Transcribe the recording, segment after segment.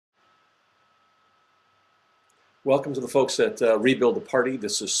Welcome to the folks at Rebuild the Party.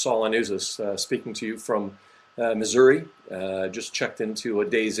 This is Saul speaking to you from Missouri. Just checked into a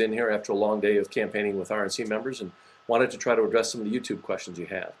days in here after a long day of campaigning with RNC members and wanted to try to address some of the YouTube questions you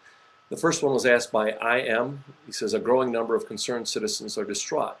have. The first one was asked by IM. He says, a growing number of concerned citizens are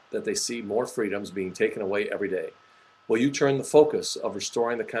distraught that they see more freedoms being taken away every day. Will you turn the focus of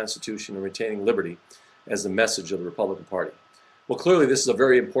restoring the Constitution and retaining liberty as the message of the Republican Party? Well, clearly this is a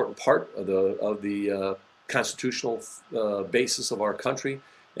very important part of the constitutional basis of our country,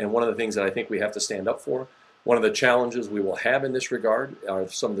 and one of the things that I think we have to stand up for. One of the challenges we will have in this regard are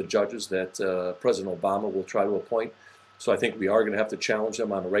some of the judges that President Obama will try to appoint. So I think we are going to have to challenge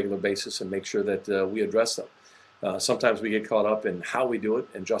them on a regular basis and make sure that we address them. Sometimes we get caught up in how we do it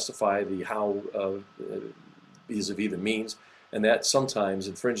and justify the how vis-a-vis the means, and that sometimes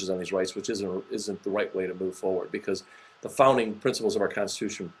infringes on these rights, which isn't the right way to move forward, because the founding principles of our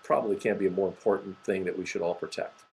Constitution probably can't be a more important thing that we should all protect.